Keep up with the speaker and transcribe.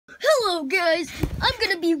So guys, I'm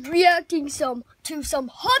gonna be reacting to some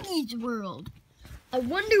Huggy's World. I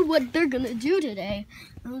wonder what they're gonna do today.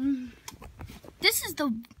 Wonder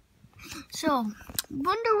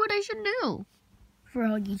what I should do for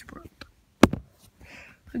Huggy's World.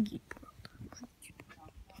 Huggy's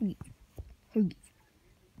World.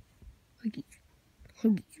 Huggy.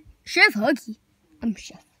 Chef Huggy. I'm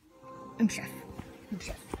chef.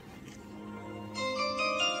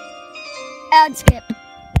 Ad skip.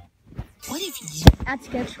 What if you Ad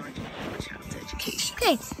skip. child's education?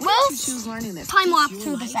 Okay, well, Choose learning that time fits lapse your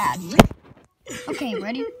through this life. ad. Okay,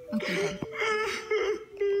 ready? Okay, go.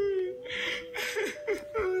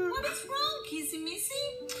 What is wrong, Kissy Missy?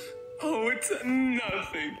 Oh, it's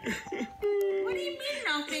nothing. What do you mean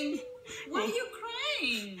nothing? Why are you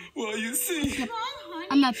crying? Well, you see, What's wrong, honey?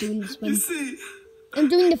 I'm not doing this one. you see. I'm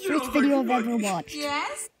doing the first video I've ever watched.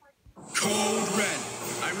 Yes? Code red.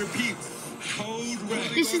 I repeat, code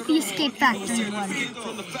red. This is the Escape Factory one.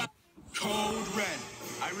 Code red.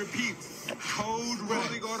 I repeat, code red.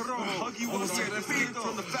 Huggy will say repeat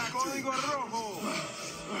from the factory.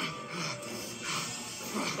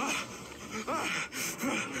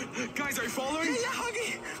 Guys, are you following? Yeah,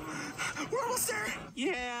 Huggy. We're almost there.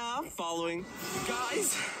 Yeah, I'm following.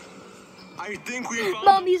 Guys, I think we found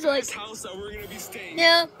Mommy's the like, best house that we're gonna be staying.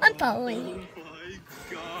 yeah, I'm following. Oh my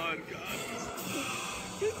God,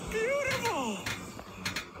 guys. it's beautiful.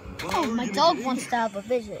 Oh, my dog wants to have a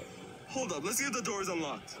visit. Hold up, let's see if the door is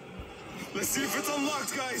unlocked. Let's see if it's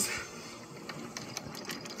unlocked, guys.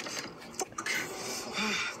 Fuck.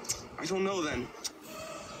 I don't know then.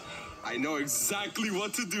 I know exactly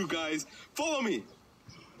what to do, guys. Follow me.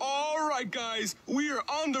 All right, guys, we are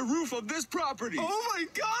on the roof of this property. Oh my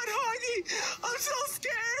God, Huggy. I'm so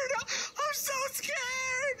scared. I'm so scared.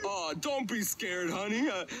 Oh, don't be scared, honey.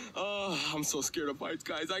 I'm so scared of heights,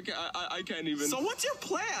 guys. I can't even. So what's your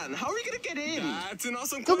plan? How are we going to get in? That's an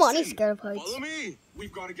awesome Giovanni's question. scared of heights. Follow me.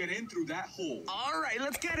 We've got to get in through that hole. All right,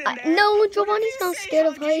 let's get in there. No, Giovanni's What not did you scared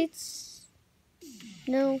of say, Huggy? heights.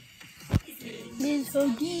 No. Miss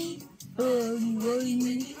Huggy.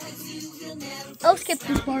 Huggy. I'll skip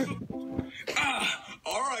this part.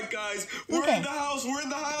 All right, guys. We're Okay. in the house. We're in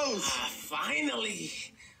the house. Finally,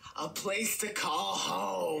 a place to call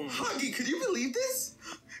home. Huggy, could you believe this?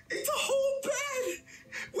 It's a whole bed.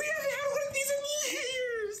 We haven't had one of these in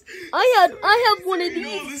years. I have one of No,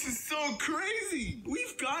 these. this is so crazy.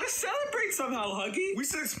 We've got to celebrate somehow, Huggy. We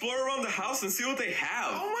should explore around the house and see what they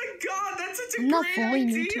have. Oh my God, that's such a I'm not great following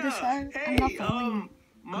idea. you to this side. Hey, I'm not following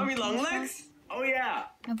Mommy to this Longlegs? Oh yeah.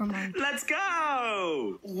 Never mind. Let's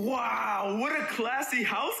go. Wow, what a classy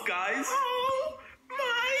house, guys. Oh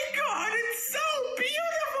my God, it's so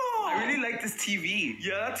beautiful. I really like this TV.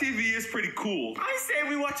 Yeah, that TV is pretty cool. I say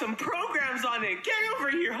we watch some programs on it. Get over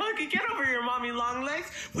here, Huggy. Get over here, Mommy Longlegs.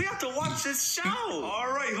 We have to watch this show.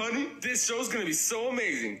 All right, honey. This show's gonna be so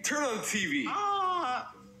amazing. Turn on the TV.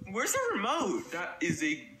 Where's the remote? That is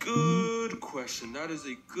a good question.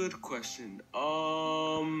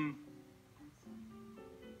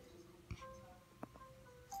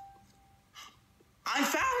 I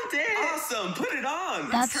found it. Awesome. Put it on.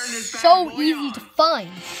 That's turn this bad so boy easy on. to find.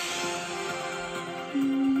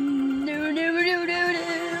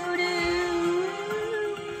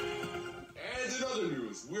 And in other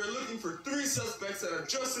news, we are looking for 3 suspects that have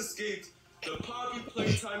just escaped the Poppy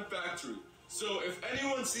Playtime Factory. So if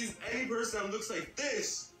anyone sees any person that looks like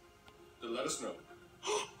this, then let us know.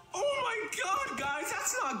 Oh my God, guys,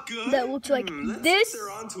 that's not good. That looks like Let's this. see if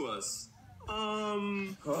they're onto us.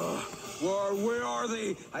 Where are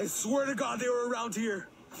they? I swear to God they were around here.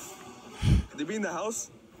 Could they be in the house?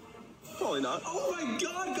 Probably not. Oh my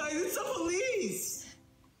God, guys, it's the police.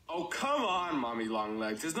 Oh, come on, Mommy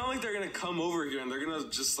Longlegs. It's not like they're gonna come over here and they're gonna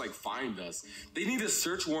just, like, find us. They need a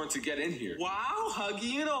search warrant to get in here. Wow, Huggy,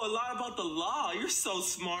 you know a lot about the law. You're so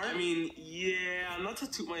smart. I mean, yeah, not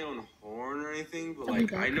to toot my own horn or anything, but, I'll be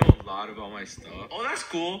like, back. I know a lot about my stuff. Oh, that's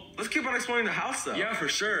cool. Let's keep on exploring the house, though. Yeah, for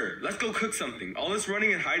sure. Let's go cook something. All this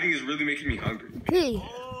running and hiding is really making me hungry. Hey,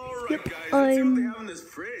 All right, guys. Let's see what they have in this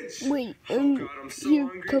fridge. wait, Oh, God, I'm so here,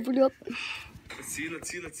 hungry. covered up. Let's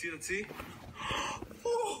see.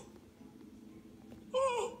 Oh.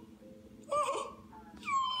 Oh. Oh.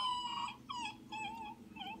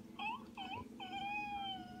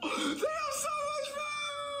 They have so much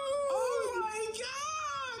food! Oh my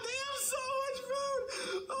God! They have so much food!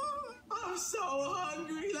 Oh, I'm so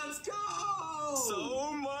hungry. Let's go!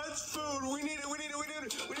 So much food. We need it.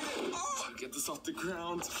 Oh, get this off the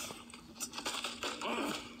ground.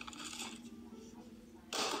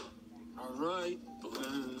 All right.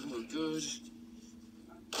 We're good.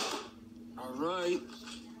 All right.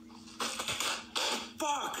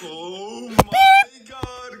 Fuck. Oh.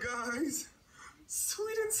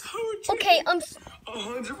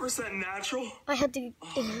 100% natural. I had to.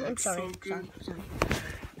 I'm that's sorry. so good. Sorry.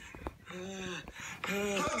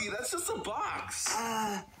 Huggy, that's just a box.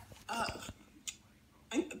 I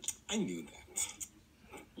knew that.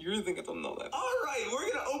 You really think I don't know that? All right,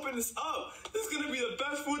 we're gonna open this up. This is gonna be the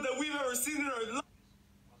best food that we've ever seen in our life.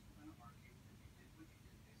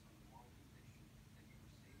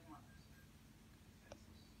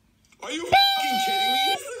 Are you fucking kidding me?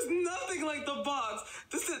 This looks nothing like the box.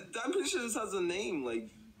 I'm pretty sure this has a name, like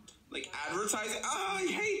advertising. Ah, I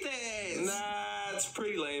hate this. Nah, it's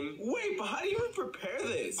pretty lame. Wait, but how do you even prepare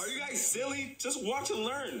this? Are you guys silly? Just watch and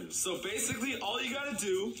learn. So basically, all you gotta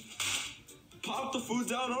do, pop the food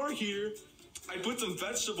down over here. I put some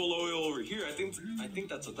vegetable oil over here. I think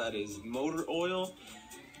that's what that is. Motor oil.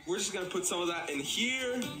 We're just gonna put some of that in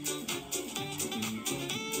here.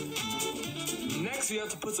 Next, we have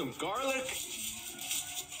to put some garlic.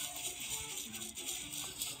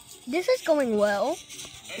 This is going well.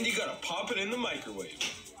 And you gotta pop it in the microwave.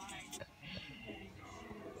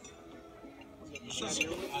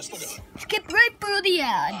 Skip right through the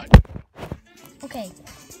ad. Okay.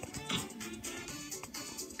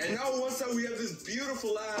 And now once that we have this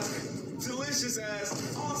beautiful ass, delicious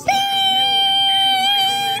ass, awesome ass meal in the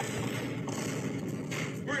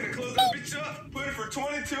microwave, we're gonna close that bitch up, put it for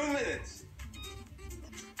 22 minutes.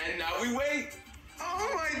 And now we wait. Oh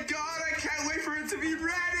my god, I can't wait for it to be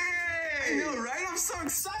ready! I know, right? I'm so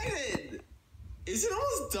excited. Is it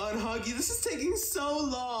almost done, Huggy? This is taking so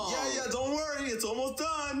long. Yeah, don't worry, it's almost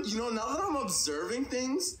done. You know, now that I'm observing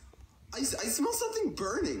things, I smell something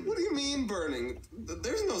burning. What do you mean burning?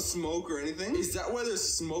 There's no smoke or anything. Is that why there's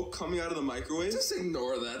smoke coming out of the microwave? Just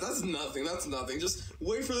ignore that. That's nothing. Just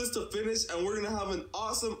wait for this to finish and we're gonna have an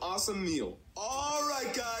awesome meal.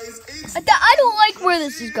 Alright guys, it's I don't like where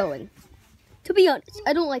this is going. To be honest,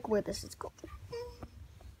 I don't like where this is going.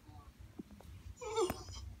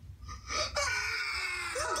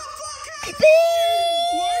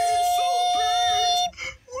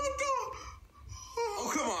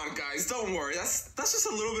 Oh, come on, guys. Don't worry. That's just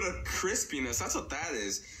a little bit of crispiness. That's what that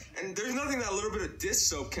is. And there's nothing that little bit of dish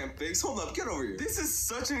soap can't fix. Hold up. Get over here. This is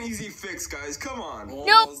such an easy fix, guys. Come on. Nope.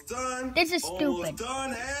 Almost done. This is Almost stupid.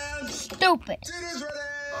 done. And Stupid. dinner's ready.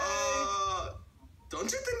 Don't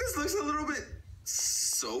you think this looks a little bit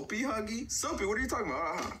soapy, Huggy? Soapy? What are you talking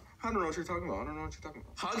about? I don't know what you're talking about.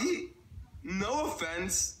 Huggy? No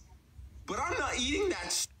offense, but I'm not eating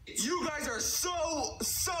that shit. You guys are so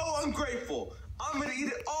ungrateful. I'm gonna eat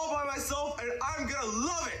it all by myself, and I'm gonna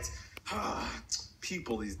love it.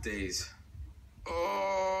 People these days.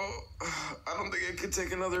 Oh, I don't think I could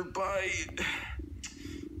take another bite.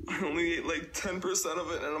 I only ate like 10%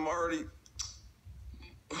 of it, and I'm already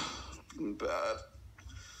bad.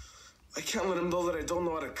 I can't let them know that I don't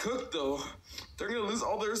know how to cook, though. They're gonna lose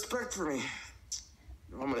all their respect for me.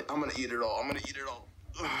 I'm gonna eat it all.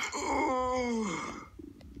 Oh,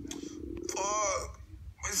 fuck,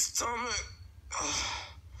 my stomach.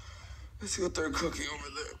 Let's see what they're cooking over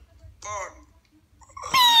there. Fuck.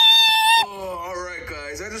 Oh, all right,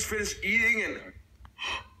 guys. I just finished eating and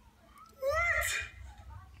what?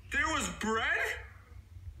 There was bread?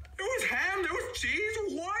 There was ham? There was cheese?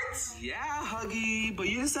 What? Yeah, Huggy, but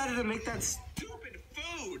you decided to make that stupid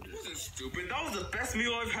food. It wasn't stupid. That was the best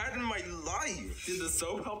meal I've had in my life. Did the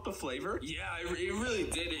soap help the flavor? Yeah, it really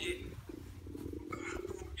did.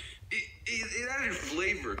 It added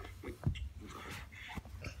flavor.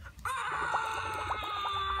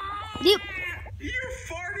 Yep. You're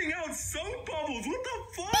farting out soap bubbles. What the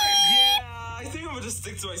fuck? Yeah, I think I'm gonna just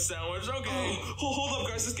stick to my sandwich. Okay. Hold up,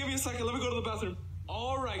 guys. Just give me a second. Let me go to the bathroom.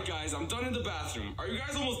 All right, guys. I'm done in the bathroom. Are you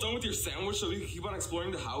guys almost done with your sandwich so we can keep on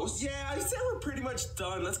exploring the house? Yeah, I said we're pretty much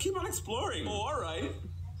done. Let's keep on exploring. Oh, all right.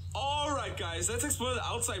 All right, guys. Let's explore the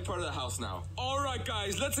outside part of the house now. All right,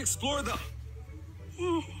 guys. Let's explore the...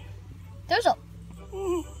 There's a...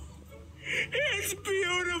 It's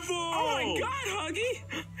beautiful! Oh my god, Huggy!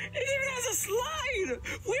 It even has a slide!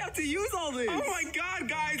 We have to use all this! Oh my god,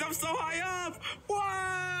 guys! I'm so high up!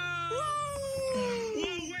 Wow!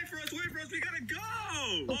 Whoa, wait for us! We gotta go!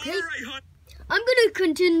 Okay. All right, hon. I'm gonna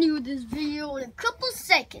continue this video in a couple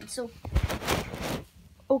seconds, so...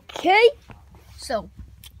 Okay? So...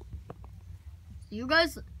 See you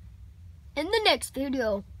guys in the next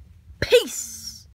video. Peace!